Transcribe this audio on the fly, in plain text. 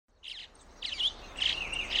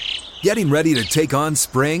Getting ready to take on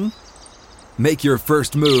spring? Make your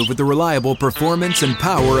first move with the reliable performance and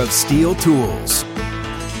power of Steel tools.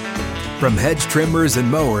 From hedge trimmers and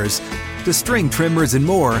mowers to string trimmers and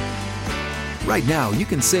more, right now you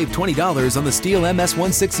can save $20 on the Steel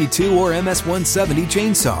MS-162 or MS-170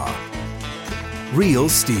 chainsaw. Real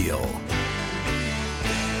Steel.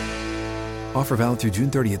 Offer valid through June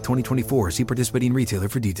 30th, 2024. See participating retailer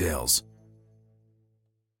for details.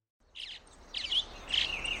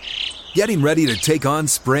 Getting ready to take on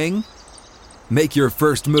spring? Make your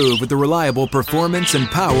first move with the reliable performance and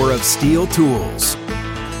power of Steel tools.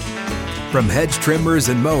 From hedge trimmers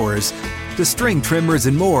and mowers to string trimmers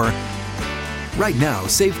and more, right now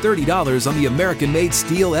save $30 on the American-made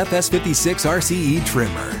Steel FS56 RCE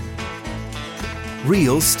trimmer.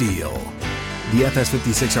 Real Steel. The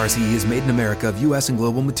FS56 RCE is made in America of U.S. and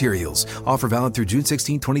global materials. Offer valid through June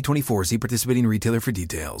 16, 2024. See participating retailer for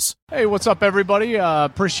details. Hey, what's up, everybody?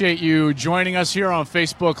 Appreciate you joining us here on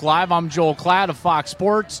Facebook Live. I'm Joel Klatt of Fox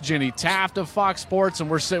Sports, Jenny Taft of Fox Sports, and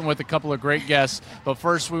we're sitting with a couple of great guests. But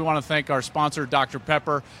first, we want to thank our sponsor, Dr.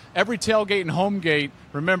 Pepper. Every tailgate and home gate,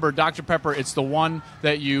 remember, Dr. Pepper, it's the one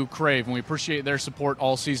that you crave, and we appreciate their support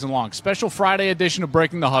all season long. Special Friday edition of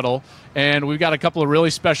Breaking the Huddle, and we've got a couple of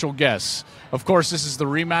really special guests. Of course, this is the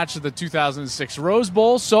rematch of the 2006 Rose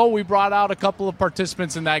Bowl, so we brought out a couple of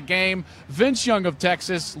participants in that game. Vince Young of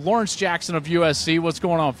Texas, Lawrence Jackson of USC. What's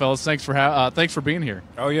going on, fellas? Thanks for being here.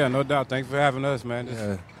 Oh, yeah, no doubt. Thanks for having us, man.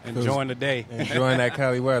 Just enjoying the day. Enjoying that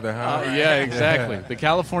Cali weather, huh? Yeah, exactly. The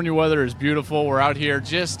California weather is beautiful. We're out here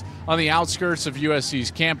just on the outskirts of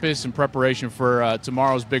USC's campus in preparation for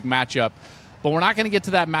tomorrow's big matchup. But we're not going to get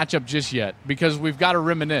to that matchup just yet because we've got to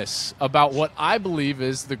reminisce about what I believe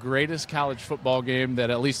is the greatest college football game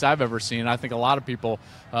that at least I've ever seen. I think a lot of people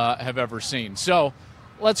have ever seen. So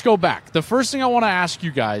let's go back. The first thing I want to ask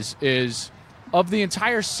you guys is, of the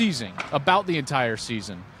entire season, about the entire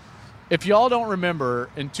season, if y'all don't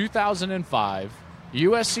remember, in 2005,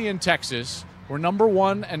 USC and Texas were number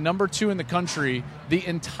 1 and number 2 in the country the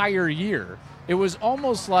entire year. It was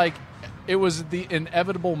almost like it was the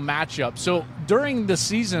inevitable matchup. So during the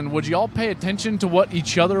season, would y'all pay attention to what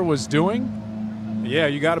each other was doing? Yeah,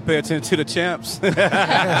 you got to pay attention to the champs.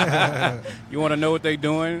 You want to know what they're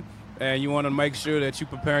doing, and you want to make sure that you're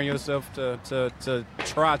preparing yourself to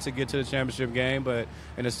try to get to the championship game. But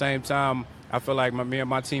at the same time, I feel like me and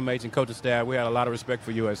my teammates and coaching staff, we had a lot of respect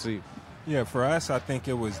for USC. Yeah, for us, I think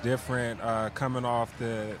it was different coming off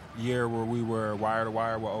the year where we were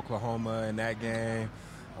wire-to-wire with Oklahoma in that game.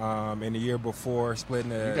 In the year before, splitting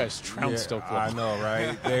the... You guys trounced Oklahoma. I know,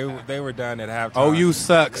 right? They were done at halftime. OU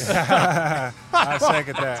sucks. I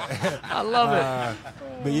second that. I love it.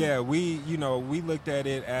 But yeah, we looked at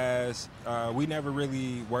it as we never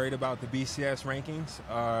really worried about the BCS rankings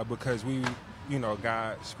because we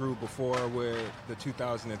got screwed before with the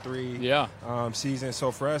 2003 season. So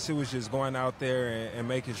for us, it was just going out there and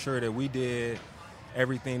making sure that we did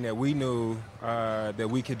everything that we knew that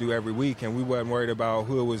we could do every week, and we wasn't worried about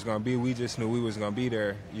who it was going to be. We just knew we was going to be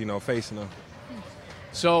there, facing them.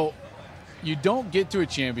 So you don't get to a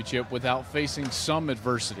championship without facing some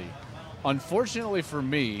adversity. Unfortunately for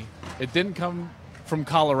me, it didn't come from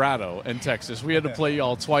Colorado and Texas. We had to play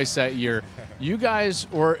y'all twice that year. You guys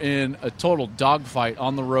were in a total dogfight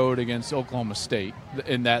on the road against Oklahoma State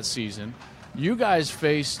in that season. You guys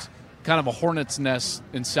faced kind of a hornet's nest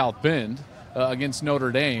in South Bend against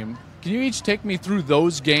Notre Dame. Can you each take me through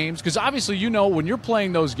those games? Because obviously, when you're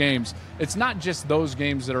playing those games, it's not just those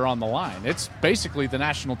games that are on the line. It's basically the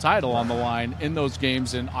national title on the line in those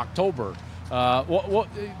games in October.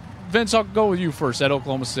 Vince, I'll go with you first at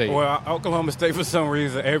Oklahoma State. Well, Oklahoma State, for some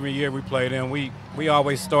reason, every year we play them, we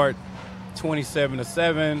always start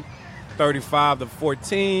 27-7,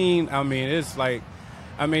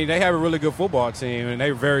 35-14. They have a really good football team, and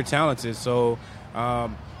they're very talented. So,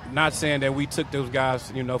 not saying that we took those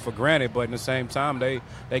guys, for granted, but at the same time, they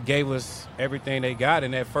gave us everything they got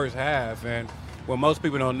in that first half. And what most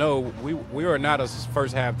people don't know, we are not a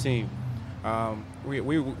first half team.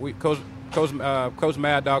 Coach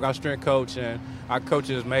Mad Dog, our strength coach, and our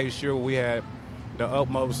coaches made sure we had the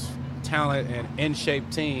utmost talent and in-shape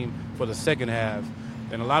team for the second half.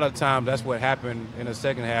 And a lot of times that's what happened in the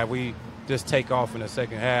second half. We just take off in the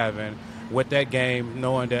second half. And with that game,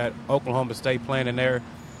 knowing that Oklahoma State playing in their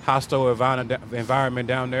hostile environment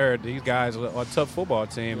down there, these guys are a tough football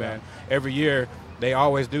team. And every year they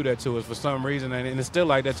always do that to us for some reason. And it's still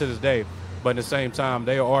like that to this day. But at the same time,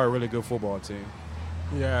 they are a really good football team.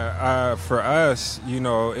 Yeah, for us,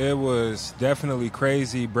 it was definitely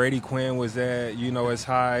crazy. Brady Quinn was at, his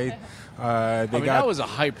height. That was a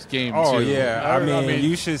hyped game, too. Yeah. I mean,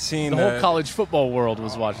 you should have seen the whole college football world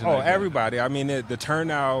was watching that game. Everybody. I mean, the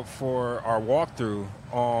turnout for our walkthrough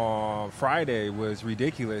on Friday was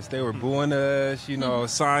ridiculous. They were booing us,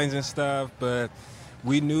 signs and stuff. But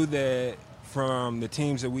we knew that from the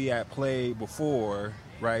teams that we had played before,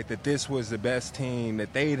 right, that this was the best team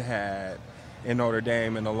that they'd had in Notre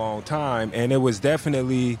Dame in a long time. And it was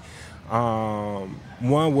definitely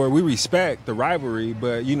one where we respect the rivalry,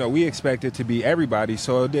 but, we expect it to be everybody.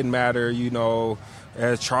 So it didn't matter,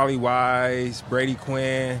 as Charlie Wise, Brady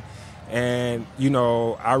Quinn. And,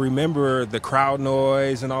 I remember the crowd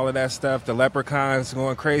noise and all of that stuff, the leprechauns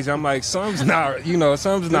going crazy. I'm like, something's not,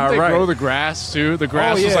 something's not right. Did they grow the grass, too? The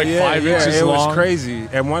grass was 5 inches long. It was crazy.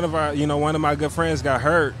 And one of my good friends got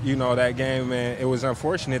hurt, that game. And it was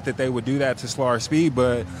unfortunate that they would do that to slow our speed.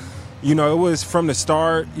 But, it was from the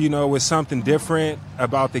start, it was something different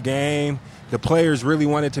about the game. The players really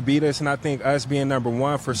wanted to beat us. And I think us being number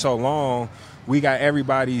one for so long, we got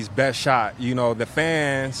everybody's best shot. The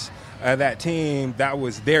fans that team, that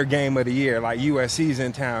was their game of the year, like USC's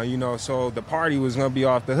in town, so the party was going to be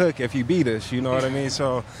off the hook if you beat us, you know what I mean?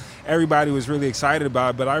 So everybody was really excited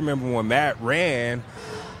about it. But I remember when Matt ran,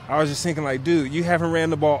 I was just thinking, like, dude, you haven't ran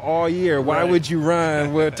the ball all year. Why would you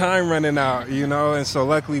run with time running out, And so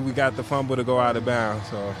luckily we got the fumble to go out of bounds.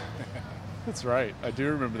 So. That's right. I do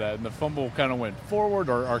remember that. And the fumble kind of went forward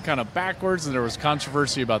or kind of backwards, and there was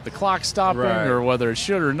controversy about the clock stopping or whether it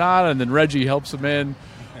should or not, and then Reggie helps him in.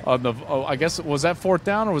 I guess, was that fourth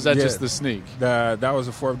down or was that just the sneak? That was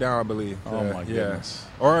a fourth down, I believe. Oh, my goodness.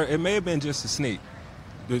 Or it may have been just a sneak.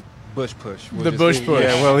 The bush push. The bush push.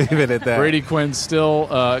 Yeah, we'll leave it at that. Brady Quinn still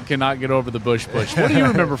cannot get over the bush push. What do you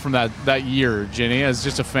remember from that year, Jenny, as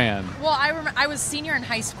just a fan? Well, I was senior in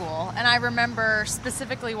high school, and I remember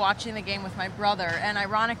specifically watching the game with my brother. And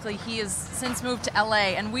ironically, he has since moved to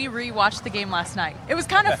LA, and we rewatched the game last night. It was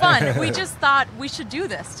kind of fun. We just thought we should do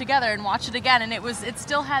this together and watch it again. And it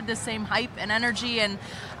still had the same hype and energy. And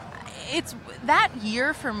it's that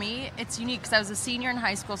year for me, it's unique because I was a senior in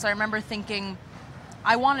high school, so I remember thinking,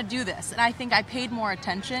 I want to do this. And I think I paid more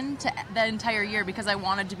attention to that entire year because I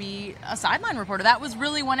wanted to be a sideline reporter. That was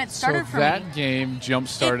really when it started for me. So that game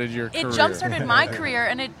jump-started your career. It jump-started my career.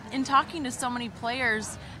 And in talking to so many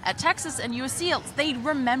players at Texas and USC, they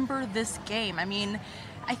remember this game. I mean,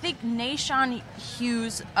 I think Nashon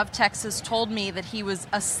Hughes of Texas told me that he was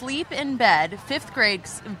asleep in bed, 5th grade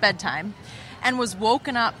bedtime, and was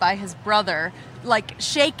woken up by his brother, like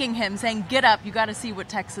shaking him, saying, "Get up, you got to see what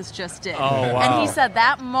Texas just did." Oh, wow. And he said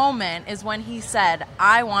that moment is when he said,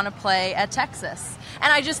 "I want to play at Texas."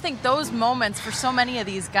 And I just think those moments for so many of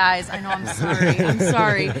these guys, I know, I'm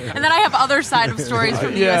sorry. And then I have other side of stories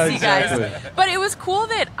from the USC guys. But it was cool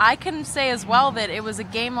that I can say as well that it was a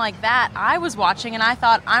game like that I was watching and I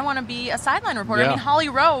thought, I want to be a sideline reporter. I mean, Holly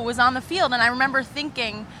Rowe was on the field, and I remember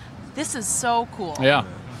thinking, this is so cool. Yeah.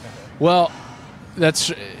 Well,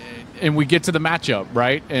 and we get to the matchup,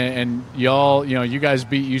 right? And y'all, you guys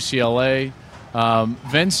beat UCLA.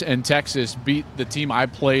 Vince and Texas beat the team I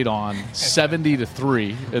played on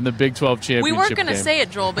 70-3 in the Big 12 championship. We weren't going to say it,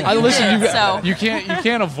 Joel, but you did. You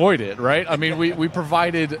can't avoid it, right? I mean, we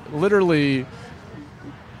provided literally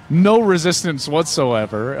no resistance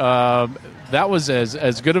whatsoever. That was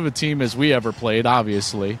as good of a team as we ever played,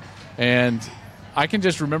 obviously. And I can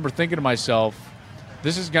just remember thinking to myself,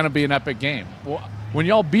 this is going to be an epic game. Well, when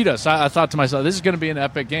y'all beat us, I thought to myself, this is going to be an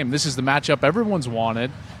epic game. This is the matchup everyone's wanted.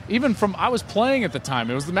 Even I was playing at the time.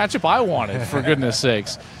 It was the matchup I wanted, for goodness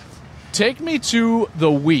sakes. Take me to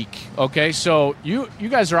the week, okay? So you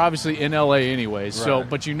guys are obviously in LA anyways, right.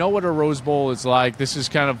 But you know what a Rose Bowl is like. This is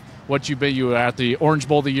kind of what you were at the Orange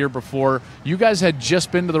Bowl the year before. You guys had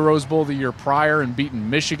just been to the Rose Bowl the year prior and beaten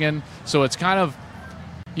Michigan. So it's kind of,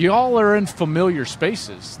 you all are in familiar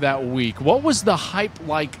spaces that week. What was the hype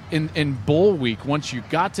like in Bowl week once you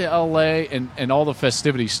got to LA and all the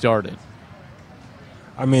festivities started?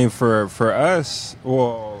 I mean, for us,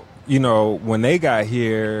 well, when they got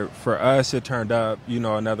here, for us, it turned up,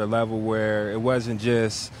 another level where it wasn't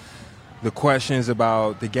just the questions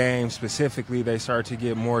about the game specifically. They started to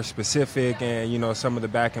get more specific and, some of the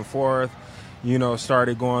back and forth,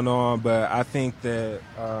 started going on. But I think that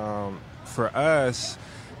for us,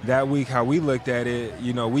 that week, how we looked at it,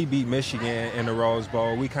 we beat Michigan in the Rose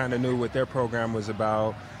Bowl. We kind of knew what their program was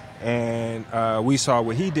about. And we saw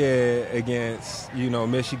what he did against,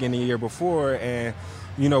 Michigan the year before. And,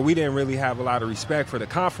 we didn't really have a lot of respect for the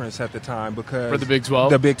conference at the time because for the Big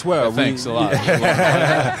 12? The Big 12. Thanks a lot. Rep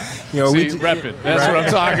it. That's right. What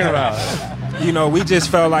I'm talking about. We just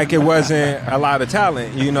felt like it wasn't a lot of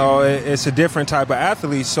talent. It's a different type of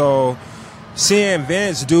athlete. So, seeing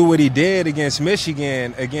Vince do what he did against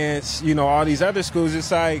Michigan, against, all these other schools,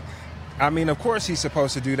 it's like, I mean, of course he's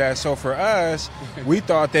supposed to do that. So for us, we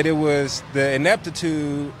thought that it was the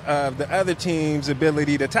ineptitude of the other team's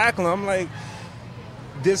ability to tackle him. Like,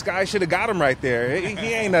 this guy should have got him right there.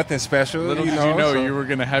 He ain't nothing special. Little did you know you were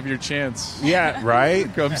going to have your chance. Yeah, right?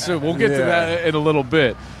 So we'll get to that in a little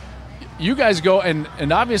bit. You guys go, and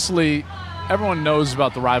obviously everyone knows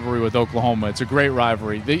about the rivalry with Oklahoma. It's a great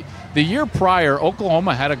rivalry. The year prior,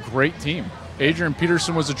 Oklahoma had a great team. Adrian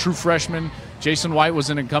Peterson was a true freshman. Jason White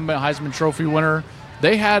was an incumbent Heisman Trophy winner.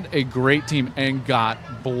 They had a great team and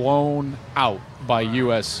got blown out by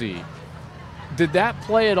USC. Did that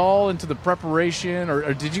play at all into the preparation,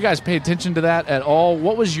 or did you guys pay attention to that at all?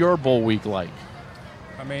 What was your bowl week like?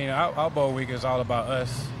 I mean, our bowl week is all about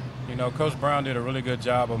us. Coach Brown did a really good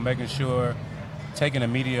job of making sure taking the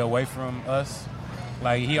media away from us.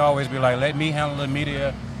 Like, he always be like, let me handle the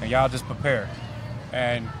media and y'all just prepare.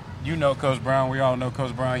 And Coach Brown, we all know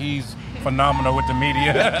Coach Brown, he's phenomenal with the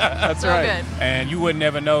media. That's right. Good. And you would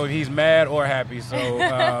never know if he's mad or happy.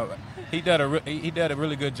 So he did a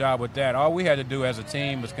really good job with that. All we had to do as a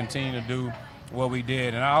team was continue to do what we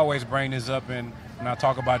did. And I always bring this up when I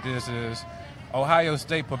talk about this is Ohio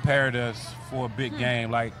State prepared us for a big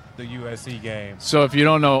game like the USC game. So if you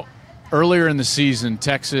don't know, earlier in the season,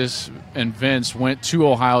 Texas and Vince went to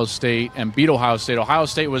Ohio State and beat Ohio State. Ohio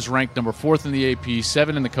State was ranked number 4th in the AP,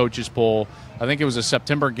 7 in the coaches poll. I think it was a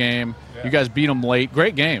September game. Yeah. You guys beat them late.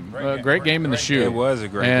 Great game. Great game in the shoe. It was a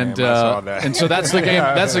great game. I saw that. And so that's the game.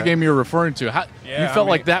 That's the game you're referring to. You felt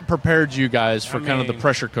like that prepared you guys for kind of the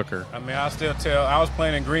pressure cooker. I mean, I still tell. I was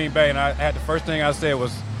playing in Green Bay, and the first thing I said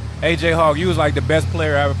was, A.J. Hawk, you was like the best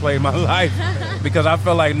player I ever played in my life because I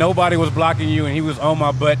felt like nobody was blocking you, and he was on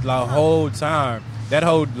my butt the whole time. That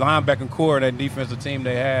whole linebacking core, that defensive team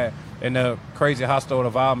they had, and the crazy hostile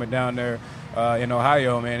environment down there in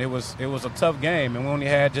Ohio, man, it was a tough game, and we only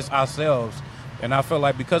had just ourselves. And I felt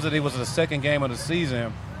like because it was the second game of the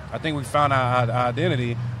season, I think we found our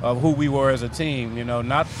identity of who we were as a team.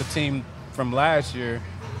 Not the team from last year.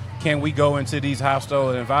 Can we go into these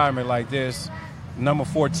hostile environment like this? Number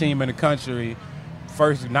 4 team in the country,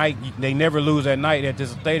 first night, they never lose at night at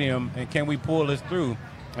this stadium, and can we pull this through?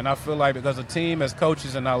 And I feel like because the team as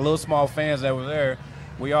coaches and our little small fans that were there,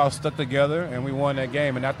 we all stuck together and we won that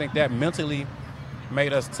game. And I think that mentally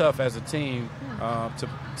made us tough as a team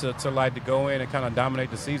to go in and kind of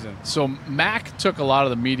dominate the season. So Mac took a lot of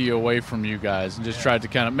the media away from you guys and just tried to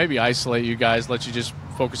kind of maybe isolate you guys, let you just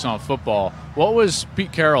focus on football. What was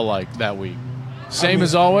Pete Carroll like that week? Same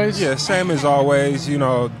as always? Yeah, same as always.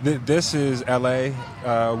 This is L.A.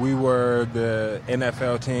 We were the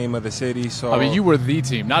NFL team of the city. So you were the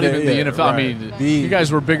team, not even the NFL. Right. You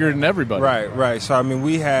guys were bigger than everybody. Right. So,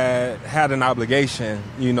 we had an obligation,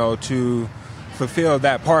 to fulfill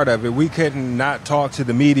that part of it. We couldn't not talk to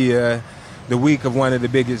the media the week of one of the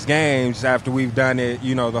biggest games after we've done it,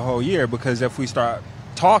 the whole year. Because if we start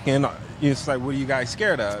talking, it's like, what are you guys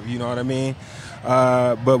scared of? You know what I mean?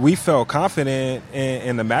 But we felt confident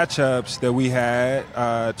in the matchups that we had.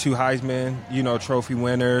 2 Heisman, trophy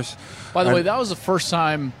winners. By the way, that was the first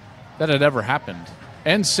time that had ever happened,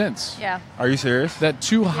 and since. Yeah. Are you serious? That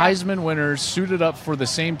 2 Heisman winners suited up for the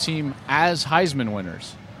same team as Heisman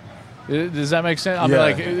winners. Does that make sense?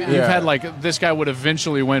 You've had this guy would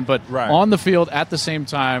eventually win, but on the field at the same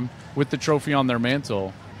time with the trophy on their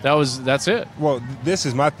mantle. That's it. Well, this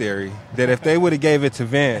is my theory, that if they would have gave it to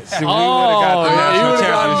Vince, we would have got the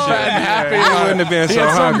national championship. He wouldn't have been so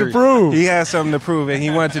hungry. He had something to prove, and he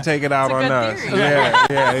wanted to take it out on us.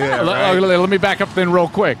 Yeah. Let me back up then real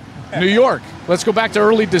quick. New York. Let's go back to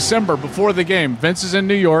early December before the game. Vince is in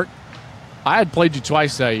New York. I had played you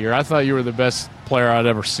twice that year. I thought you were the best player I'd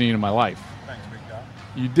ever seen in my life. Thanks, big dog.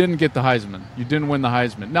 You didn't get the Heisman. You didn't win the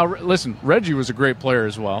Heisman. Now, listen, Reggie was a great player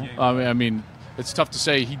as well. It's tough to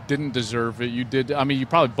say he didn't deserve it. You did. You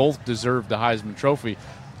probably both deserved the Heisman Trophy.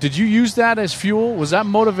 Did you use that as fuel? Was that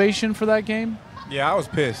motivation for that game? Yeah, I was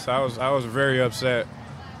pissed. I was very upset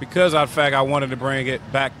because of the fact I wanted to bring it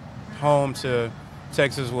back home to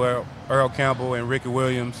Texas where Earl Campbell and Ricky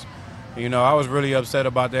Williams. I was really upset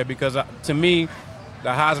about that because to me, the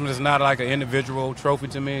Heisman is not like an individual trophy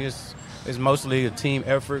to me. It's mostly a team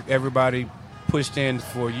effort. Everybody pushed in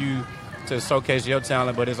for you to showcase your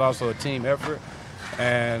talent, but it's also a team effort.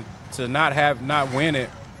 And to not win it,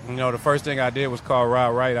 the first thing I did was call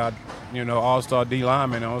Rod Wright out, all-star D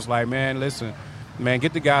lineman. I was like, man, listen,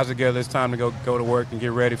 get the guys together. It's time to go to work and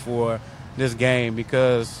get ready for this game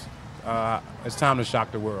because it's time to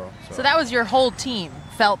shock the world. So that was your whole team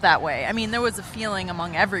felt that way. There was a feeling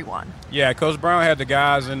among everyone. Yeah, Coach Brown had the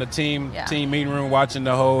guys in the team meeting room watching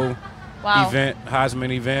the whole event,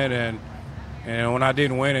 Heisman event, and when I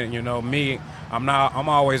didn't win it, you know, I'm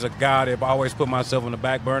always a guy that always put myself on the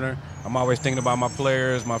back burner. I'm always thinking about my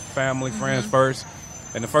players, my family, friends first.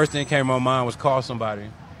 And the first thing that came to my mind was call somebody.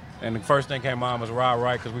 And the first thing came to mind was Rod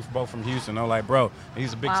Wright, because we're both from Houston. I'm like, bro,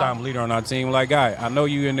 he's a big-time leader on our team. Like, guy, I know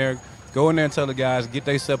you in there. Go in there and tell the guys, get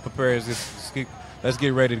themselves prepared. Let's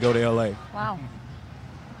get ready to go to L.A. Wow.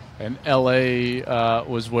 And L.A.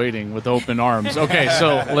 Was waiting with open arms. Okay,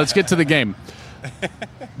 so let's get to the game.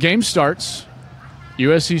 Game starts.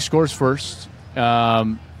 USC scores first.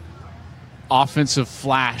 Offensive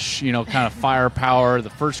flash, you know, kind of firepower. The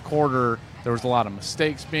first quarter, there was a lot of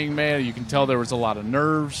mistakes being made. You can tell there was a lot of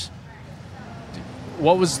nerves.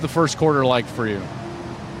 What was the first quarter like for you?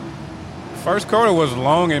 First quarter was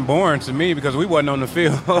long and boring to me because we wasn't on the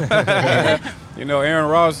field. You know, Aaron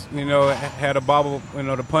Ross, you know, had a bobble, you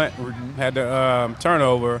know, the punt, had the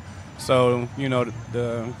turnover. So, you know,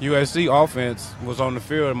 the USC offense was on the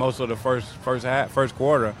field most of the first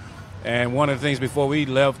quarter. And one of the things before we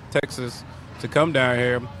left Texas to come down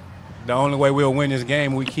here, the only way we'll win this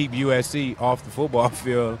game, we keep USC off the football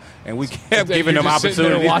field, and we kept giving them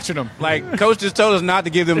opportunities. Watching them. Like, Coach just told us not to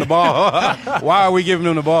give them the ball. Why are we giving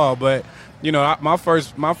them the ball? But, you know, my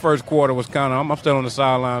first quarter was kind of, I'm still on the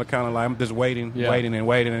sideline, kind of like I'm just waiting,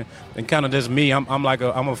 and kind of just me. I'm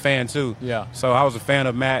a fan too. Yeah. So I was a fan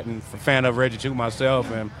of Matt and a fan of Reggie too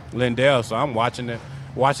myself and Lindell. So I'm watching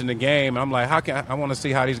the game, and I'm like, I want to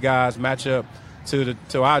see how these guys match up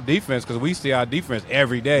to our defense, because we see our defense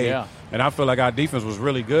every day. Yeah. And I feel like our defense was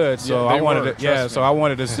really good. So I wanted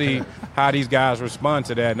to see how these guys respond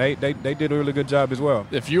to that. And they did a really good job as well.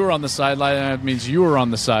 If you were on the sideline, that means you were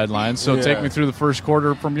on the sideline. So take me through the first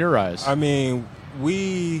quarter from your eyes. I mean,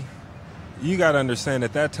 you got to understand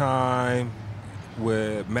at that time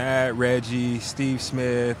with Matt, Reggie, Steve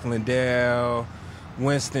Smith, Lindell,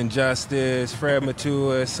 Winston Justice, Fred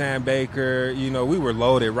Matua, Sam Baker, you know, we were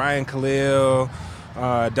loaded. Ryan Khalil,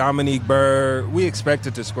 Dominique Byrd. We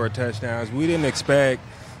expected to score touchdowns. We didn't expect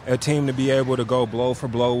a team to be able to go blow for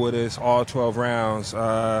blow with us all 12 rounds.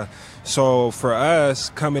 So for us,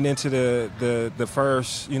 coming into the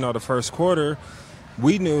first quarter,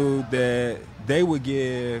 we knew that they would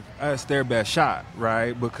give us their best shot,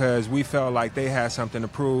 right? Because we felt like they had something to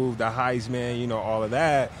prove, the Heisman, you know, all of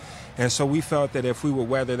that. And so we felt that if we would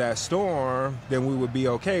weather that storm, then we would be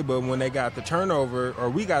okay. But when they got the turnover, or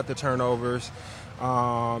we got the turnovers,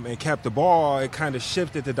 and kept the ball, it kind of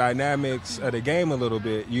shifted the dynamics of the game a little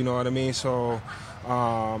bit. You know what I mean? So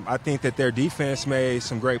I think that their defense made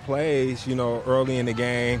some great plays, you know, early in the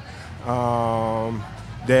game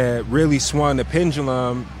that really swung the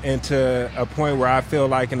pendulum into a point where I feel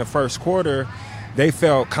like in the first quarter they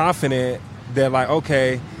felt confident that, like,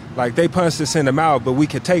 okay, like, they punched us in the mouth, but we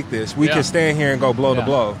could take this. We could stand here and go blow to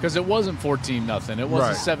blow. Because it wasn't 14-0. It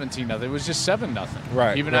wasn't 17-0. It was just 7-0.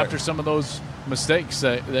 Right. Even after some of those mistakes.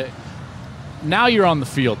 Now you're on the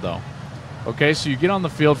field, though. Okay, so you get on the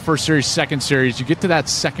field, first series, second series. You get to that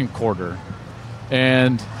second quarter,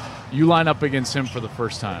 and you line up against him for the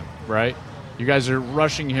first time, right? You guys are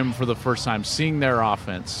rushing him for the first time, seeing their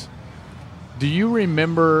offense. Do you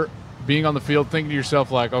remember being on the field thinking to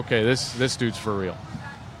yourself, like, okay, this dude's for real?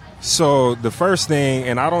 So the first thing,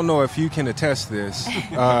 and I don't know if you can attest this,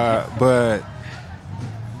 but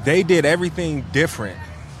they did everything different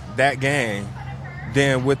that game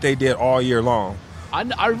than what they did all year long.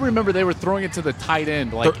 I remember they were throwing it to the tight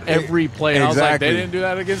end like every play. And exactly. I was like, they didn't do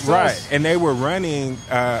that against us? Right, and they were running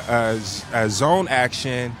a zone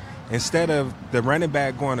action instead of the running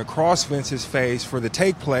back going across Vince's face for the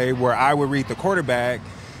take play where I would read the quarterback.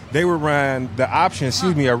 They would run the option,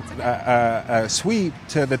 a sweep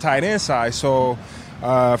to the tight end side. So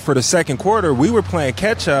for the second quarter, we were playing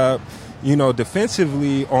catch-up, you know,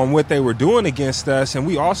 defensively on what they were doing against us. And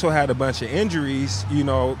we also had a bunch of injuries. You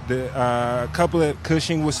know, a couple of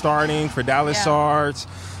Cushing was starting for Dallas Sards.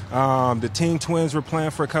 The Team Twins were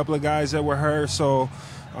playing for a couple of guys that were hurt. So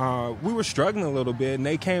we were struggling a little bit. And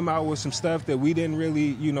they came out with some stuff that we didn't really,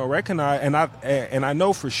 you know, recognize. And I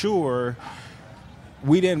know for sure –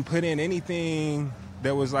 we didn't put in anything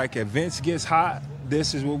that was like, if Vince gets hot,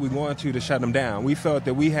 this is what we're going to shut him down. We felt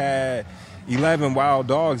that we had 11 wild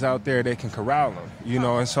dogs out there that can corral him, you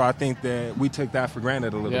know, and so I think that we took that for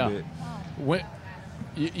granted a little bit.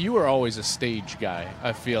 You were always a stage guy,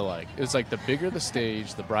 I feel like. It's like the bigger the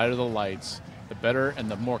stage, the brighter the lights, the better and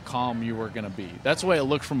the more calm you were going to be. That's the way it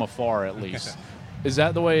looked from afar, at least. Is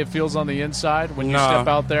that the way it feels on the inside when you step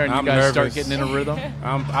out there and you guys start getting in a rhythm?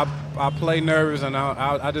 I play nervous, and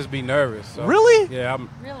I just be nervous. So, really? Yeah.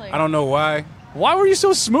 I don't know why. Why were you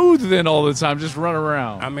so smooth then all the time, just run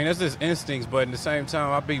around? I mean, it's just instincts, but at the same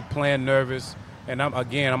time, I'll be playing nervous, and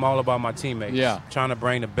I'm all about my teammates. Yeah. Trying to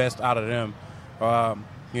bring the best out of them.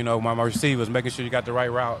 My receivers, making sure you got the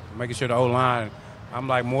right route, making sure the O-line. I'm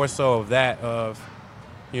like more so of that of,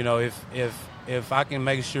 if I can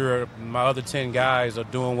make sure my other 10 guys are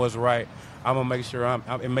doing what's right, I'm going to make sure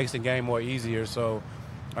it makes the game more easier. So,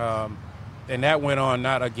 and that went on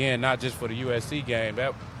not just for the USC game.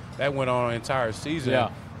 That went on an entire season.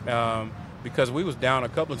 Yeah. Because we was down a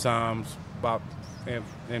couple of times about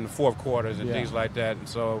in the fourth quarters and things like that. And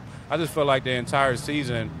so I just felt like the entire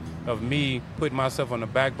season of me putting myself on the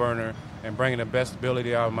back burner and bringing the best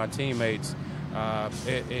ability out of my teammates,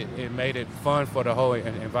 it made it fun for the whole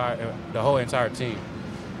entire team.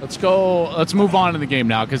 Let's move on to the game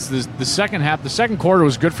now, because the second quarter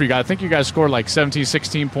was good for you guys. I think you guys scored like 17,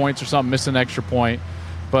 16 points or something, missed an extra point.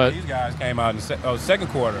 But these guys came out in the second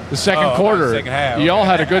quarter. The second quarter. Second half. Y'all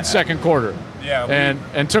had a good second quarter. Yeah.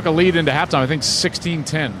 And took a lead into halftime, I think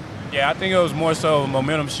 16-10. Yeah, I think it was more so a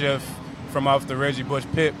momentum shift from off the Reggie Bush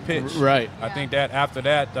pitch. Right. I think that after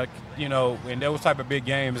that, in those type of big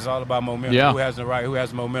games, it's all about momentum. Yeah. Who has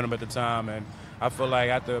the momentum at the time. And I feel like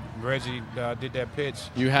after Reggie did that pitch,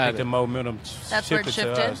 the momentum shifted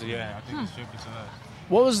to us. Yeah, I think it shifted to us.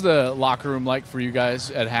 What was the locker room like for you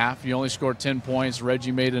guys at half? You only scored 10 points.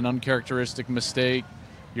 Reggie made an uncharacteristic mistake.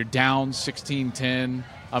 You're down 16-10.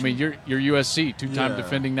 I mean, you're USC, two-time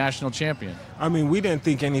defending national champion. I mean, we didn't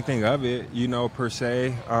think anything of it, per se.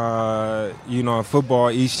 In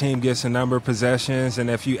football, each team gets a number of possessions, and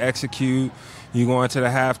if you execute, you go into the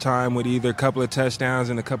halftime with either a couple of touchdowns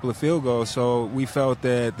and a couple of field goals. So we felt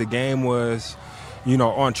that the game was,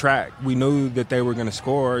 on track. We knew that they were going to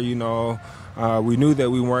score, we knew that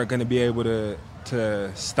we weren't going to be able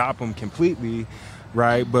to stop them completely,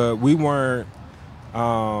 right? But we weren't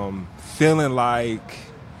feeling like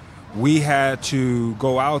we had to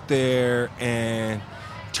go out there and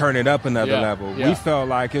turn it up another level. Yeah. We felt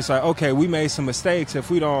like it's like, okay, we made some mistakes. If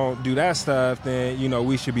we don't do that stuff, then,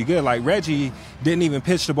 we should be good. Like Reggie didn't even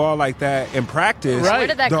pitch the ball like that in practice. Right. Where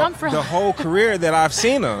did that come from? The whole career that I've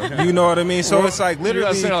seen him. You know what I mean? So it's like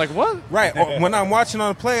literally. You're like, what? Right. When I'm watching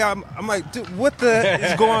on the play, I'm like, dude, what the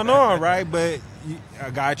is going on, right? But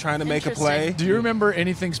a guy trying to make a play. Do you remember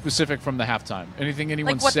anything specific from the halftime? Anything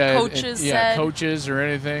anyone like what said? Coaches said? Coaches or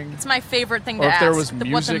anything? It's my favorite thing to ask. Or if there was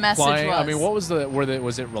what the message playing. was. I mean, what was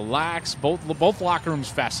was it relaxed? Both locker rooms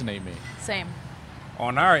fascinate me. Same.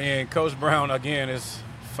 On our end, Coach Brown, again, is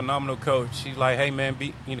a phenomenal coach. He's like, hey, man,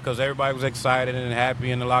 because everybody was excited and happy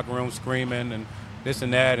in the locker room screaming and this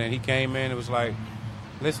and that. And he came in and was like,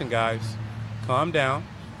 listen, guys, calm down.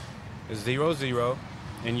 It's 0-0,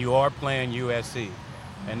 and you are playing USC.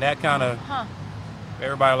 And that kind of,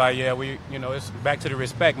 everybody like, it's back to the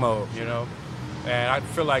respect mode, And I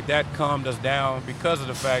feel like that calmed us down because of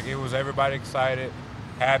the fact it was everybody excited,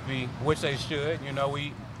 happy, which they should.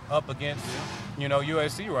 We up against,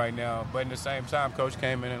 USC right now. But at the same time, Coach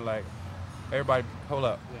came in and like, everybody, hold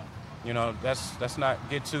up. Yeah. Let's not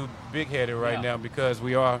get too big-headed right now because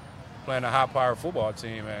we are playing a high-powered football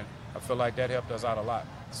team, and I feel like that helped us out a lot.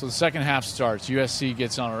 So the second half starts. USC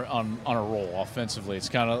gets on a roll offensively. It's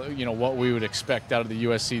kind of what we would expect out of the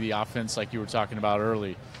USC, the offense, like you were talking about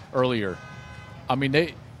earlier. I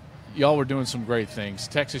mean, y'all were doing some great things.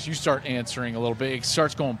 Texas, you start answering a little bit. It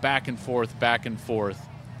starts going back and forth.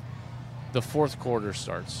 The fourth quarter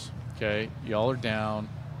starts. Okay, y'all are down.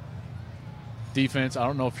 Defense. I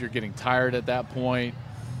don't know if you're getting tired at that point.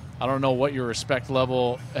 I don't know what your respect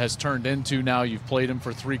level has turned into now. You've played him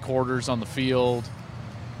for 3 quarters on the field.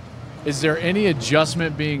 Is there any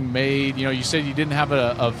adjustment being made? You said you didn't have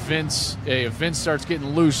a Vince. Hey, if Vince starts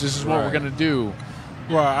getting loose, this is what we're going to do.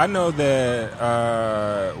 Well, I know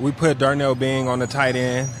that we put Darnell Bing on the tight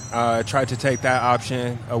end, tried to take that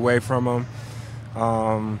option away from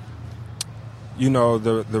him.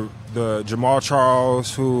 The Jamal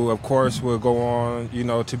Charles, who, of course, will go on,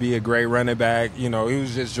 to be a great running back. He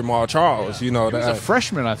was just Jamal Charles, He was a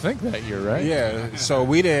freshman, I think, that year, right? Yeah, so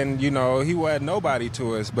we didn't, he wasn't nobody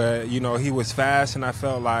to us. But, he was fast, and I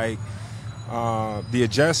felt like the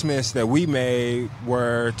adjustments that we made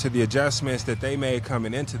were to the adjustments that they made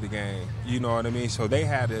coming into the game. You know what I mean? So they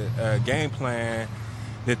had a game plan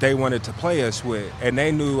that they wanted to play us with. And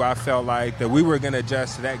they knew, I felt like, that we were going to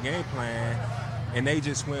adjust to that game plan. And they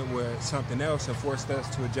just went with something else and forced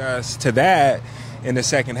us to adjust to that in the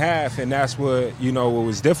second half. And that's what, what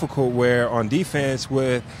was difficult, where on defense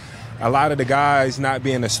with a lot of the guys not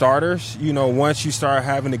being the starters, once you start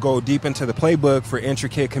having to go deep into the playbook for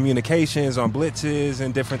intricate communications on blitzes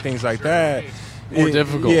and different things like that, more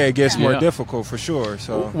difficult. Yeah, it gets more difficult for sure.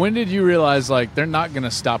 So when did you realize, like, they're not going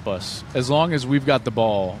to stop us? As long as we've got the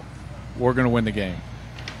ball, we're going to win the game.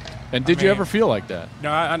 And did you ever feel like that?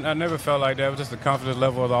 No, I never felt like that. It was just the confidence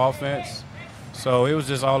level of the offense. So it was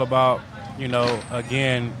just all about,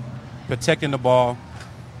 again, protecting the ball.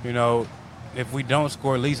 If we don't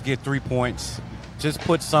score, at least get 3 points. Just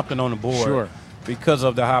put something on the board. Sure. Because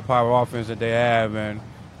of the high-power offense that they have. And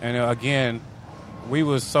again, we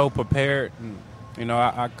was so prepared. And,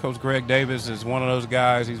 Coach Greg Davis is one of those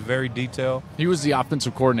guys. He's very detailed. He was the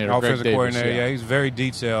offensive coordinator. Offensive coordinator, yeah. He's very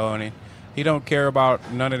detailed. And he don't care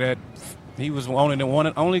about none of that. He was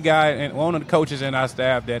only guy and one of the coaches in our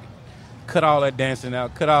staff that cut all that dancing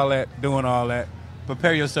out, cut all that, doing all that.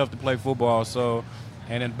 Prepare yourself to play football. So,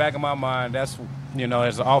 and in the back of my mind, that's,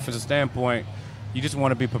 as an offensive standpoint, you just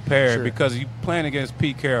want to be prepared because you're playing against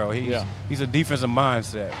Pete Carroll. He's a defensive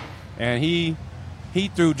mindset. And he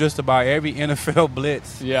threw just about every NFL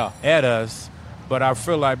blitz at us. But I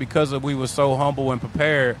feel like because we were so humble and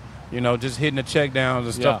prepared, just hitting the check downs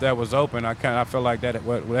and stuff that was open, I felt like that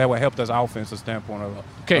would help us offensive standpoint of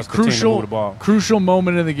us continue to move the ball. Crucial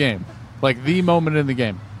moment in the game, like the moment in the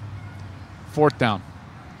game. 4th down.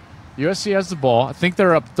 USC has the ball. I think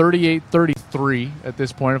they're up 38-33 at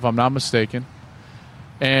this point, if I'm not mistaken.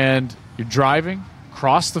 And you're driving,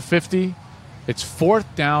 cross the 50. It's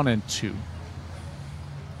 4th down and 2.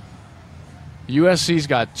 USC's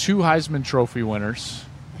got 2 Heisman Trophy winners.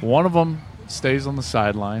 One of them stays on the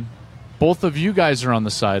sideline. Both of you guys are on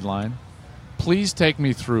the sideline. Please take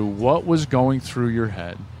me through what was going through your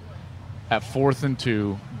head at 4th and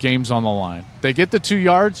 2, games on the line. They get the 2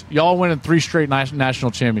 yards, y'all winning 3 straight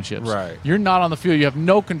national championships. Right. You're not on the field. You have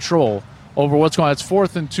no control over what's going on. It's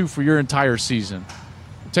 4th and 2 for your entire season.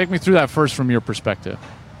 Take me through that first from your perspective.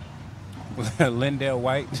 Lindell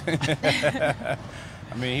White.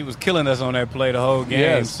 He was killing us on that play the whole game.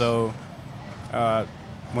 Yes. So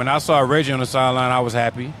when I saw Reggie on the sideline, I was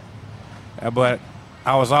happy. But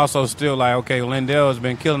I was also still like, okay, Lindell has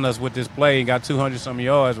been killing us with this play. He got 200-some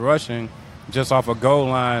yards rushing just off a goal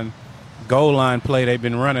line play they've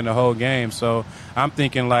been running the whole game. So I'm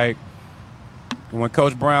thinking, like, when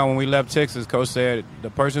Coach Brown, when we left Texas, Coach said the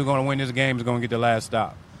person who's going to win this game is going to get the last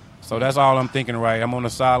stop. So that's all I'm thinking, right? I'm on the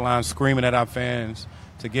sideline screaming at our fans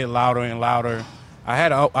to get louder and louder. I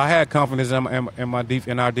had confidence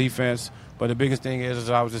in our defense, but the biggest thing is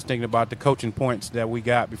I was just thinking about the coaching points that we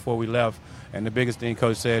got before we left, and the biggest thing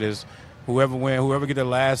Coach said is whoever get the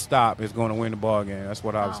last stop is going to win the ball game. That's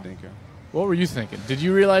what I was thinking. What were you thinking? Did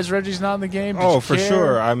you realize Reggie's not in the game? For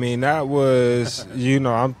sure. That was,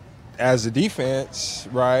 I'm as a defense,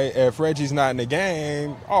 right? If Reggie's not in the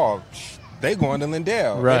game, they going to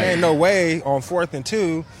Lindell. Right. There ain't no way on 4th and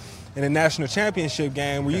 2 in a national championship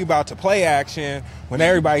game where you about to play action when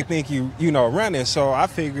everybody think you running. So I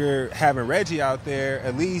figured having Reggie out there,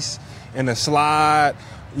 at least in the slot,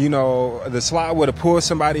 the slot would have pulled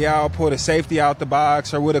somebody out, pulled a safety out the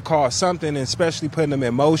box, or would have caused something, and especially putting them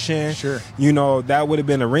in motion. Sure. That would have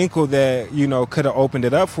been a wrinkle that, could have opened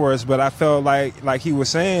it up for us. But I felt like he was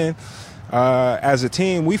saying, as a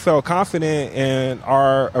team, we felt confident in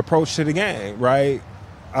our approach to the game, right?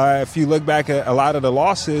 If you look back at a lot of the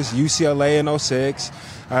losses, UCLA in 06,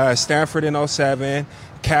 Stanford in 07,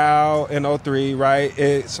 Cal in 03, right?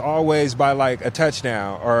 It's always by like a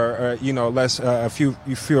touchdown or a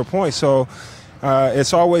fewer points. So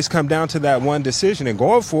it's always come down to that one decision, and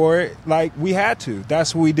going for it like we had to.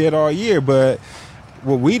 That's what we did all year. But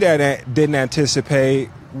what we didn't anticipate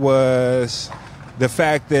was the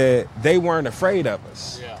fact that they weren't afraid of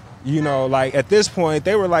us. Yeah. At this point,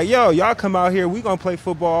 they were like, yo, y'all come out here, we going to play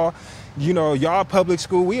football. Y'all public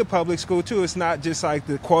school, we a public school too. It's not just like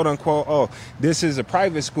the quote unquote, this is a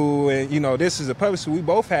private school and, this is a public school. We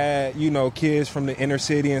both had, kids from the inner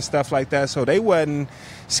city and stuff like that. So they wasn't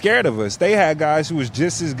scared of us. They had guys who was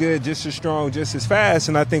just as good, just as strong, just as fast.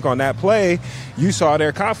 And I think on that play, you saw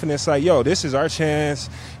their confidence like, yo, this is our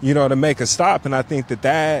chance, to make a stop. And I think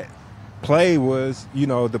that play was,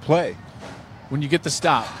 the play. When you get the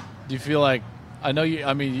stop, do you feel like,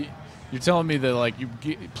 you're telling me that, like, you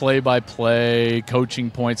get play-by-play,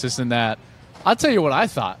 coaching points, this and that. I'll tell you what I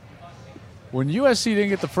thought. When USC didn't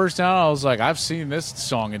get the first down, I was like, I've seen this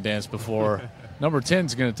song and dance before. Number 10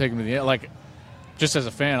 is going to take them to the end. Like, just as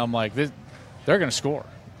a fan, I'm like, they're going to score.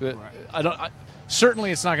 Right.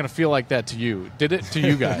 Certainly it's not going to feel like that to you. Did it to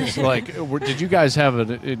you guys? Did you guys have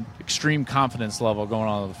an extreme confidence level going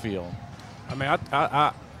on the field?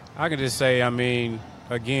 I can just say,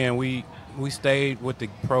 again, we stayed with the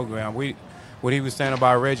program. What he was saying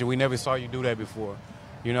about Reggie, we never saw you do that before.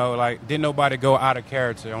 Didn't nobody go out of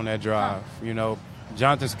character on that drive.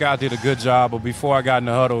 Jonathan Scott did a good job, but before I got in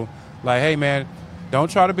the huddle, like, hey, man, don't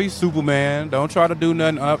try to be Superman. Don't try to do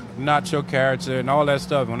nothing up, not your character, and all that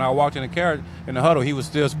stuff. When I walked in the huddle, he was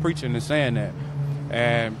still preaching and saying that.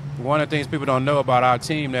 And one of the things people don't know about our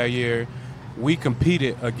team that year, we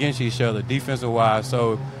competed against each other defensive-wise.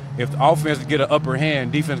 So if the offense get an upper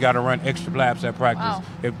hand, defense got to run extra laps at practice. Wow.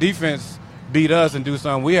 If defense beat us and do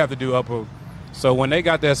something, we have to do upper. So when they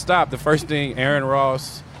got that stop, the first thing Aaron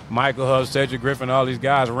Ross, Michael Huff, Cedric Griffin, all these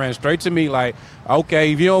guys ran straight to me like,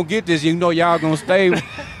 okay, if you don't get this, you know y'all going to stay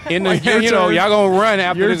in the, y'all going to run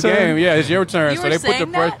after this game. Yeah, it's your turn. You so were they put the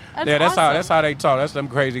pressure. Yeah, awesome. that's how they talk. That's them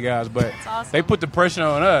crazy guys. But awesome. they put the pressure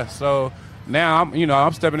on us. So now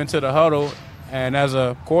I'm stepping into the huddle, and as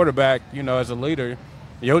a quarterback, as a leader,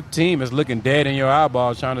 your team is looking dead in your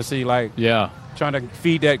eyeballs trying to see trying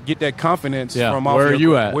to get that confidence from off where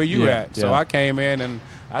you at. Where you at. So I came in and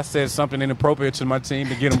I said something inappropriate to my team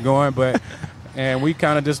to get them going, but and we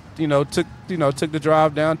kind of just took the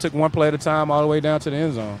drive down, took one play at a time all the way down to the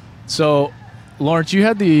end zone. So, Lawrence, you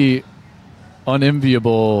had the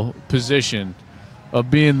unenviable position of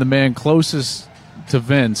being the man closest to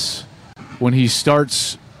Vince when he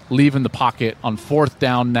starts leaving the pocket on 4th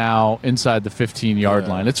down now inside the 15-yard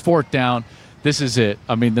line. It's 4th down. This is it.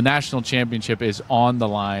 I mean, the national championship is on the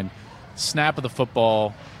line. Snap of the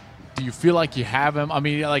football. Do you feel like you have him? I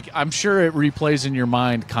mean, I'm sure it replays in your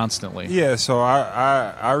mind constantly. Yeah, so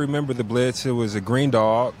I remember the blitz. It was a green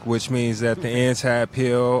dog, which means that the ends had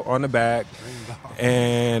peel on the back.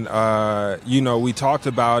 And, we talked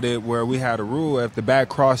about it where we had a rule, if the back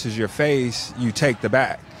crosses your face, you take the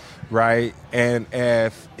back, right? And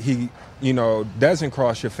if he, doesn't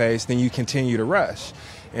cross your face, then you continue to rush.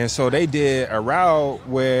 And so they did a route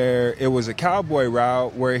where it was a cowboy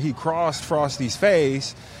route where he crossed Frosty's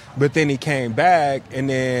face, but then he came back, and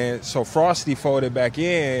then so Frosty folded back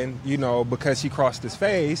in, because he crossed his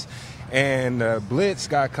face, and the blitz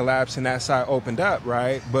got collapsed and that side opened up,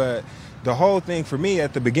 right? But the whole thing for me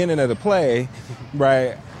at the beginning of the play,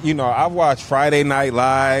 right, I've watched Friday Night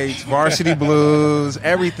Lights, Varsity Blues,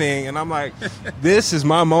 everything, and I'm like, this is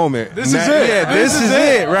my moment. This is it. Yeah, this is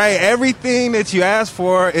it, right? Everything that you asked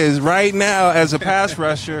for is right now as a pass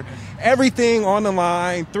rusher. Everything on the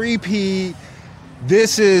line, 3-peat.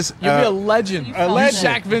 This is you'll be a legend. A legend.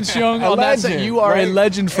 Zach Vince Young. A legend. You are right? a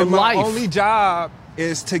legend for and life. My only job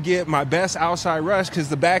is to get my best outside rush because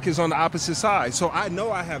the back is on the opposite side. So I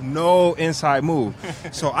know I have no inside move.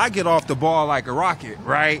 So I get off the ball like a rocket,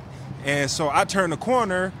 right? And so I turn the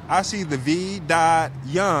corner. I see the V.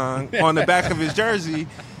 Young on the back of his jersey.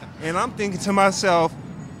 And I'm thinking to myself,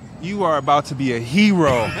 you are about to be a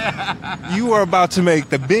hero. You are about to make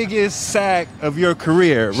the biggest sack of your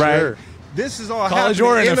career, right? Sure. This is all college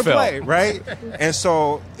or happening in the NFL. play, right? And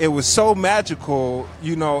so it was so magical,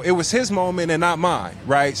 it was his moment and not mine,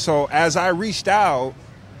 right? So as I reached out,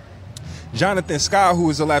 Jonathan Scott, who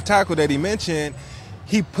was the left tackle that he mentioned,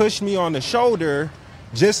 he pushed me on the shoulder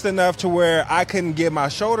just enough to where I couldn't get my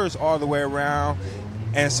shoulders all the way around.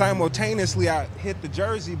 And simultaneously, I hit the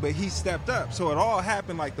jersey, but he stepped up. So it all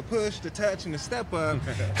happened, like the push, the touch, and the step up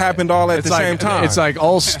happened all at the same time. It's like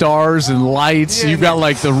all stars and lights. You've got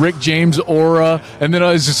like the Rick James aura, and then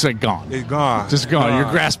it's just like gone. It's gone. Just gone.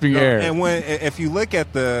 You're grasping air. And if you look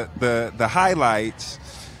at the highlights,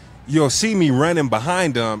 you'll see me running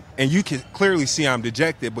behind him, and you can clearly see I'm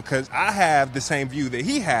dejected because I have the same view that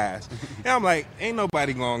he has. And I'm like, ain't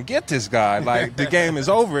nobody going to get this guy. Like, the game is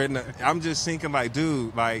over. And I'm just thinking, like,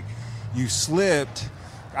 dude, like, you slipped.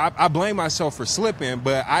 I blame myself for slipping,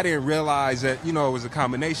 but I didn't realize that, it was a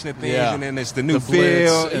combination of things, and then it's the new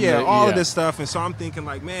field. All of this stuff. And so I'm thinking,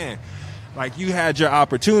 like, man, like, you had your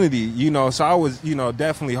opportunity, So I was,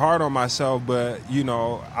 definitely hard on myself, but,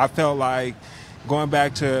 I felt like, going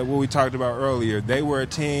back to what we talked about earlier, they were a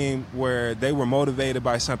team where they were motivated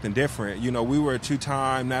by something different. We were a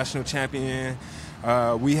 2-time national champion.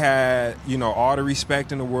 We had, all the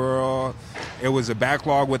respect in the world. It was a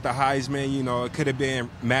backlog with the Heisman. It could have been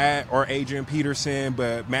Matt or Adrian Peterson,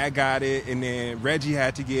 but Matt got it, and then Reggie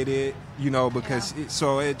had to get it, because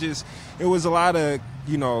it was a lot of,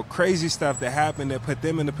 crazy stuff that happened that put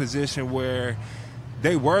them in a position where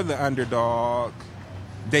they were the underdog.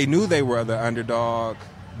 They knew they were the underdog,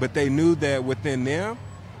 but they knew that within them,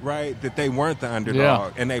 right, that they weren't the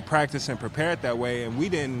underdog. And they practiced and prepared that way. And we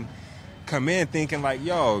didn't come in thinking like,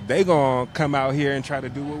 yo, they going to come out here and try to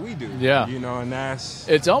do what we do. Yeah. And that's...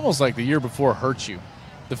 It's almost like the year before hurt you.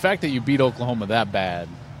 The fact that you beat Oklahoma that bad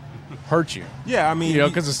hurt you. Yeah, I mean...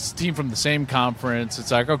 because it's a team from the same conference.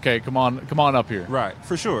 It's like, okay, come on up here. Right,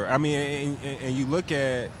 for sure. I mean, and you look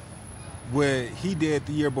at what he did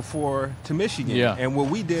the year before to Michigan, and what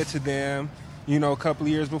we did to them a couple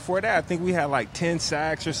of years before that, I think we had like 10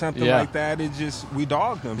 sacks or something like that. We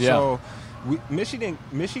dogged them. Yeah. So Michigan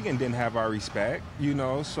didn't have our respect,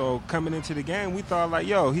 So coming into the game, we thought like,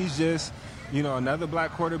 he's just, another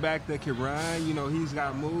black quarterback that can run. He's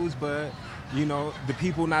got moves, but, the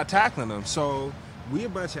people not tackling him. So we a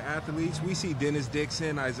bunch of athletes. We see Dennis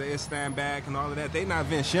Dixon, Isaiah Stanback, and all of that. They not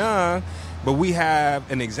Vince Young, but we have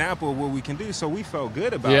an example of what we can do. So we felt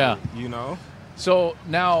good about it, So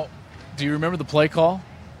now, do you remember the play call?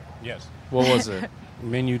 Yes. What was it?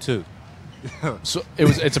 Menu 2. So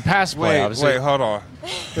it's a pass play. Wait, hold on.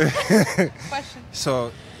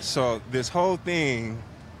 Question. So this whole thing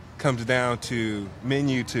comes down to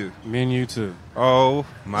Menu 2. Menu 2. Oh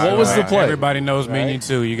my! What was the play? Everybody knows Menu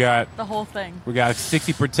 2. You got The whole thing. we got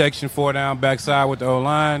 60 protection, 4 down backside with the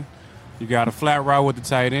O-line. You got a flat route with the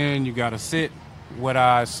tight end. You got a sit with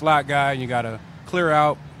a slot guy. You got a clear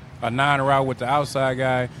out, a 9 route with the outside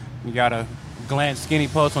guy. You got a glance skinny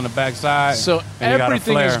post on the backside. So and you got a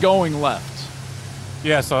everything flare. is going left.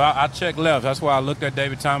 Yeah, so I checked left. That's why I looked at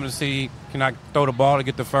David Thomas to see can I throw the ball to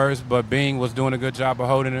get the first, but Bing was doing a good job of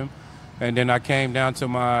holding him. And then I came down to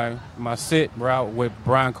my sit route with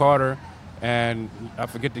Brian Carter, and I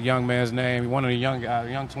forget the young man's name. One of the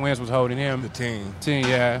young twins was holding him. The team,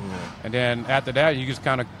 yeah. And then after that, you just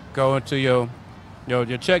kind of go into your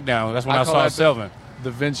check down. That's when I saw Selvin.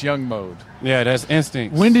 The Vince Young mode. Yeah, that's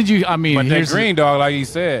instinct. When did you? I mean, but that green dog, like he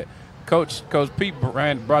said, Coach Pete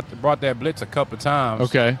brought that blitz a couple times.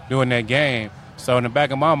 Okay. During that game. So in the back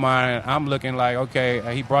of my mind, I'm looking like,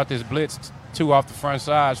 okay, he brought this blitz 2 off the front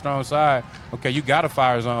side, strong side. Okay, you got to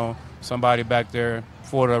fire zone somebody back there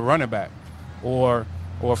for the running back, or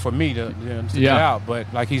for me to get out.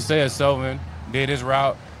 But like he said, Selvin did his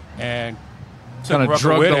route and kind of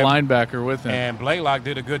drug the linebacker with him. And Blaylock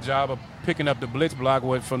did a good job of picking up the blitz block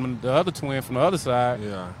from the other twin from the other side.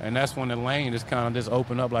 Yeah. And that's when the lane just kind of just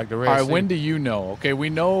opened up like the Red All right, Sea. when do you know? Okay, we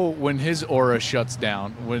know when his aura shuts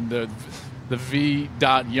down, when the V.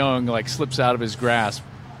 Young like slips out of his grasp.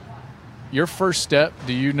 Your first step,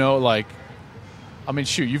 do you know, like, I mean,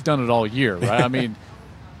 shoot, you've done it all year, right? I mean,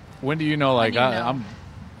 when do you know, like, I'm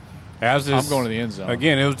going to the end zone?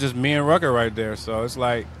 Again, it was just me and Rucker right there. So it's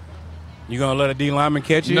like, you going to let a D lineman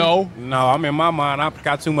catch you? No. I mean, in my mind, I've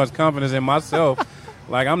got too much confidence in myself.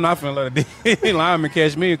 Like, I'm not going to let a D lineman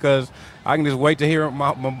catch me because I can just wait to hear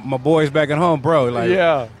my boys back at home, bro.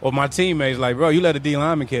 Like, or my teammates, like, bro, you let a D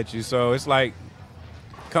lineman catch you. So it's like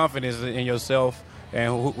confidence in yourself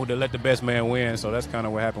and who to let the best man win. So that's kind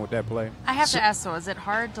of what happened with that play. I have to ask, though, is it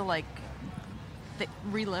hard to, like,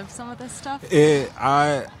 relive some of this stuff?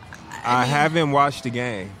 I haven't watched the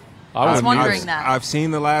game. I was wondering that. I've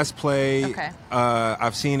seen the last play. Okay.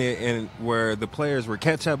 I've seen it in where the players were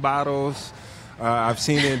ketchup bottles. I've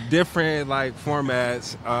seen it in different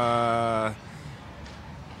formats.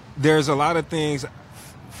 There's a lot of things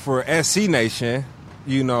for SC Nation.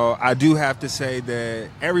 I do have to say that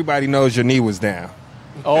everybody knows your knee was down.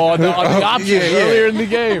 Oh, the option earlier in the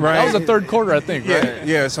game. Right. That was the third quarter, I think, right?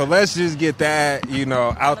 Yeah, so let's just get that,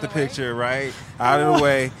 out the picture, right? Out of the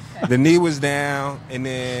way. The knee was down, and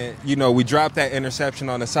then, we dropped that interception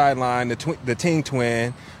on the sideline, the team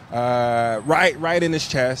twin, right in his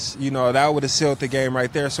chest. That would have sealed the game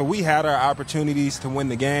right there. So we had our opportunities to win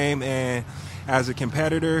the game, and as a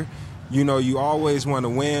competitor, you always want to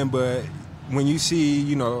win, but when you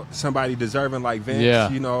see, somebody deserving like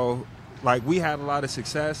Vince, like we had a lot of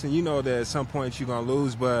success, and that at some point you're going to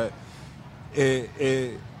lose, but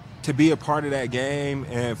to be a part of that game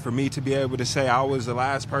and for me to be able to say I was the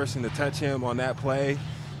last person to touch him on that play,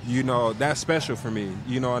 that's special for me.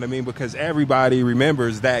 You know what I mean? Because everybody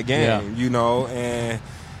remembers that game, and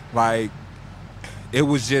like it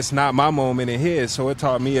was just not my moment in his. So it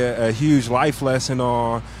taught me a huge life lesson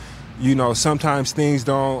on, sometimes things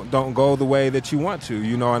don't go the way that you want to,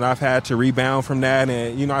 and I've had to rebound from that,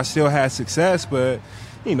 and, I still had success, but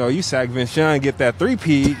you sack Vince Young, get that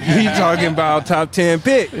 3-peat, you talking about top 10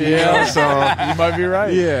 pick. So you might be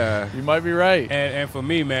right. Yeah. You might be right. And for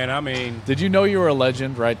me, man, I mean, did you know you were a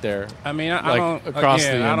legend right there? I mean, I don't across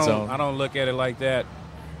the end zone. I don't look at it like that.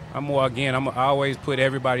 I'm more, again, I always put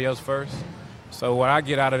everybody else first. So what I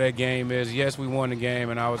get out of that game is, yes, we won the game,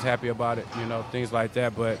 and I was happy about it, things like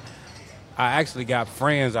that. But I actually got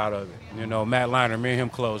friends out of it. Matt Liner, me and him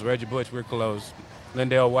close. Reggie Bush, we're close.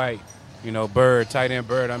 Lindell White. Bird, tight end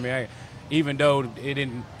Bird. I mean, even though it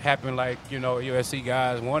didn't happen like, USC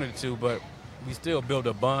guys wanted it to, but we still built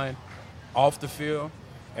a bond off the field,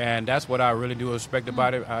 and that's what I really do respect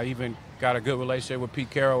about it. I even got a good relationship with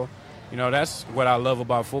Pete Carroll. That's what I love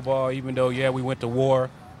about football, even though, we went to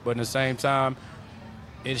war, but at the same time,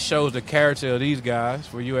 it shows the character of these guys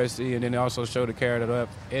for USC, and then it also showed the character of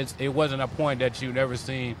it wasn't a point that you never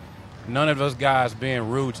seen none of those guys being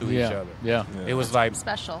rude to each other. Yeah. It was like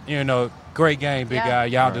special. Great game, big guy.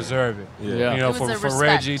 Y'all deserve it. Yeah. For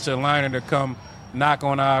Reggie to Liner to come knock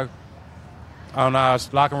on our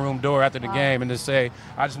locker room door after the game and to say,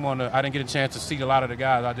 I didn't get a chance to see a lot of the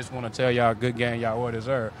guys. I just want to tell y'all good game y'all all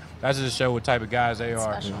deserve. That just show what type of guys they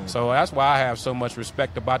are. So that's why I have so much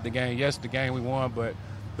respect about the game. Yes, the game we won, but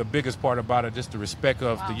the biggest part about it, just the respect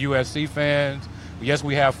of the USC fans. Yes,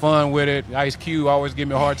 we have fun with it. Ice Cube always give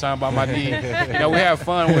me a hard time about my knee. We have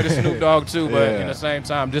fun with it, Snoop Dogg too, but at the same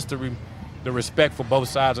time, just the respect for both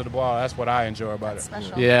sides of the ball, that's what I enjoy about it.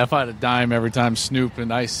 Yeah, if I had a dime every time Snoop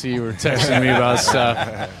and Ice-C were texting me about stuff.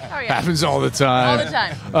 Happens all the time. All the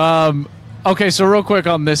time. Okay, so real quick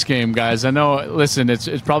on this game, guys. I know, listen, it's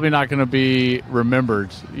probably not going to be remembered,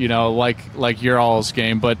 like your all's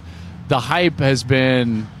game, but the hype has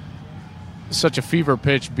been such a fever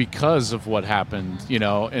pitch because of what happened,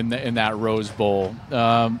 in that Rose Bowl.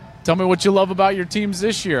 Tell me what you love about your teams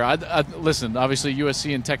this year. Listen, obviously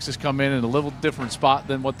USC and Texas come in a little different spot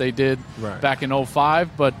than what they did back in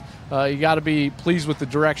 2005, but you got to be pleased with the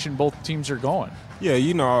direction both teams are going. Yeah,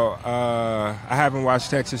 I haven't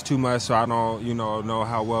watched Texas too much, so I don't, know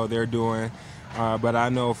how well they're doing. But I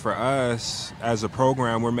know for us as a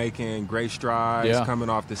program, we're making great strides coming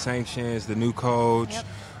off the sanctions, the new coach,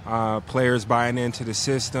 players buying into the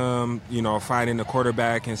system, finding the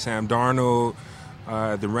quarterback in Sam Darnold.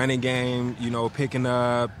 The running game, picking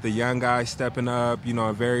up, the young guys stepping up,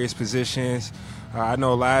 in various positions. I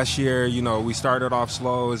know last year, we started off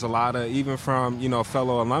slow. There's a lot of, even from,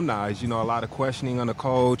 fellow alumni, a lot of questioning on the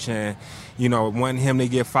coach and, wanting him to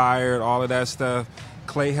get fired, all of that stuff.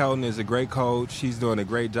 Clay Helton is a great coach. He's doing a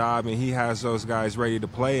great job, and he has those guys ready to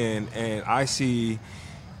play. And I see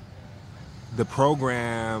the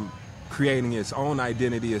program creating its own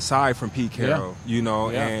identity aside from Pete Carroll,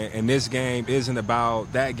 and this game isn't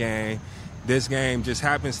about that game. This game just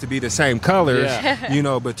happens to be the same colors,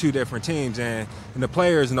 but two different teams. And the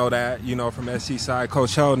players know that, from SC side.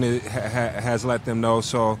 Coach Helton has let them know.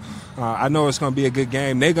 So I know it's going to be a good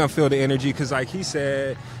game. They're going to feel the energy because, like he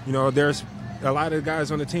said, there's a lot of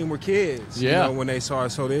guys on the team were kids, when they saw it.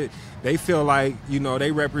 So they feel like,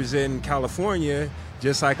 they represent California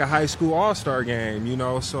just like a high school all-star game,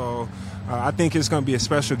 So I think it's going to be a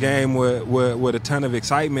special game with a ton of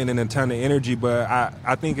excitement and a ton of energy. But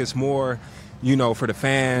I think it's more, for the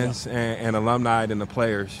fans and alumni than the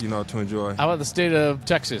players, to enjoy. How about the state of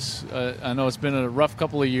Texas? I know it's been a rough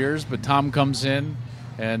couple of years, but Tom comes in,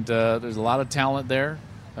 and there's a lot of talent there.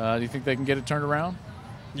 Do you think they can get it turned around?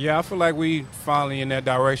 Yeah, I feel like we finally in that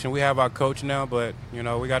direction. We have our coach now, but, we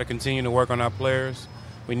got to continue to work on our players.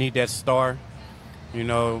 We need that star.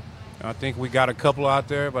 I think we got a couple out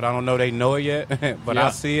there, but I don't know they know it yet. But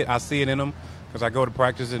I see it. I see it in them because I go to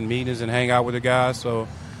practice and meetings and hang out with the guys. So,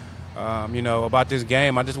 about this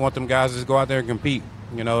game, I just want them guys to just go out there and compete,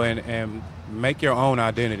 and make your own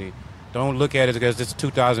identity. Don't look at it as this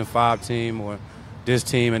 2005 team or this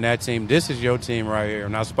team and that team. This is your team right here.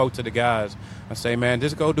 And I spoke to the guys. I say, man,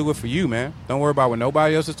 just go do it for you, man. Don't worry about what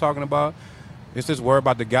nobody else is talking about. It's just worry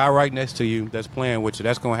about the guy right next to you that's playing with you.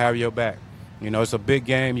 That's going to have your back. It's a big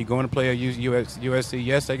game. You're going to play at USC.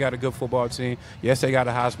 Yes, they got a good football team. Yes, they got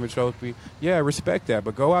a Heisman Trophy. Yeah, respect that.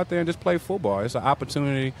 But go out there and just play football. It's an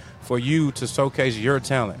opportunity for you to showcase your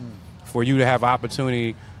talent, for you to have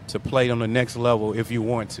opportunity to play on the next level if you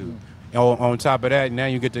want to. On top of that, now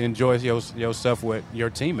you get to enjoy yourself with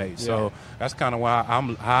your teammates. So that's kind of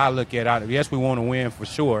how I look at it. Yes, we want to win for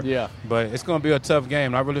sure. Yeah. But it's going to be a tough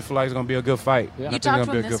game. I really feel like it's going to be a good fight. Yeah. You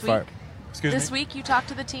talked to them this week? This week you talked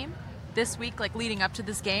to the team? This week, like leading up to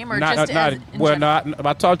this game, or I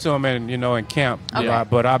talked to them in camp,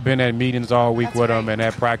 but I've been at meetings all week with them and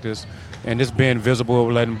at practice, and just being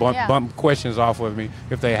visible, letting bump questions off of me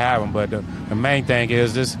if they have them. But the main thing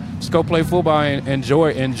is just go play football and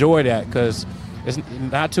enjoy that, because it's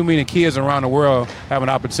not too many kids around the world have an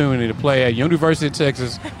opportunity to play at University of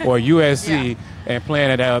Texas or USC and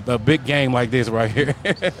playing at a big game like this right here.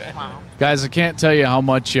 Wow. Guys, I can't tell you how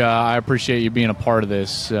much I appreciate you being a part of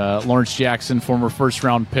this. Lawrence Jackson, former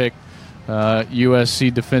first-round pick,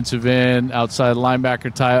 USC defensive end, outside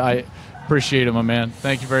linebacker type. I appreciate him, my man.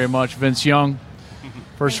 Thank you very much. Vince Young,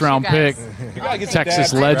 first-round pick,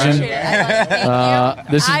 Texas legend.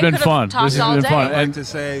 This has been fun. This has been fun. I'd like to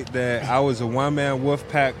say that I was a one-man wolf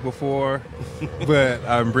pack before, but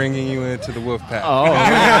I'm bringing you into the wolf pack.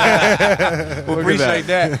 Well, appreciate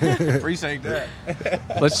that. Appreciate that.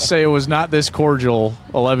 Let's say it was not this cordial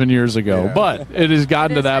 11 years ago, but it has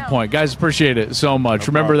gotten to that point. Guys, appreciate it so much.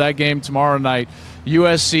 Remember that game tomorrow night,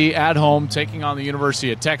 USC at home taking on the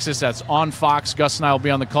University of Texas. That's on Fox. Gus and I will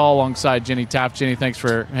be on the call alongside Jenny Taft. Jenny, thanks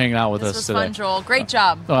for hanging out with us today. This was fun, Joel. Great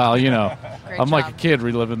job. Well, I'm job. like a kid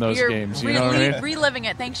reliving those games. You know what I mean? Reliving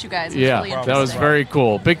it. Thanks, you guys. Yeah, really that was very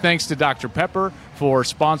cool. Big thanks to Dr. Pepper for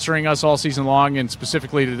sponsoring us all season long, and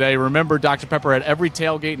specifically today. Remember, Dr. Pepper at every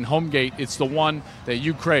tailgate and home gate. It's the one that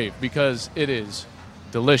you crave because it is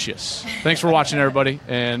delicious. Thanks for watching, everybody,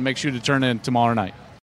 and make sure to turn in tomorrow night.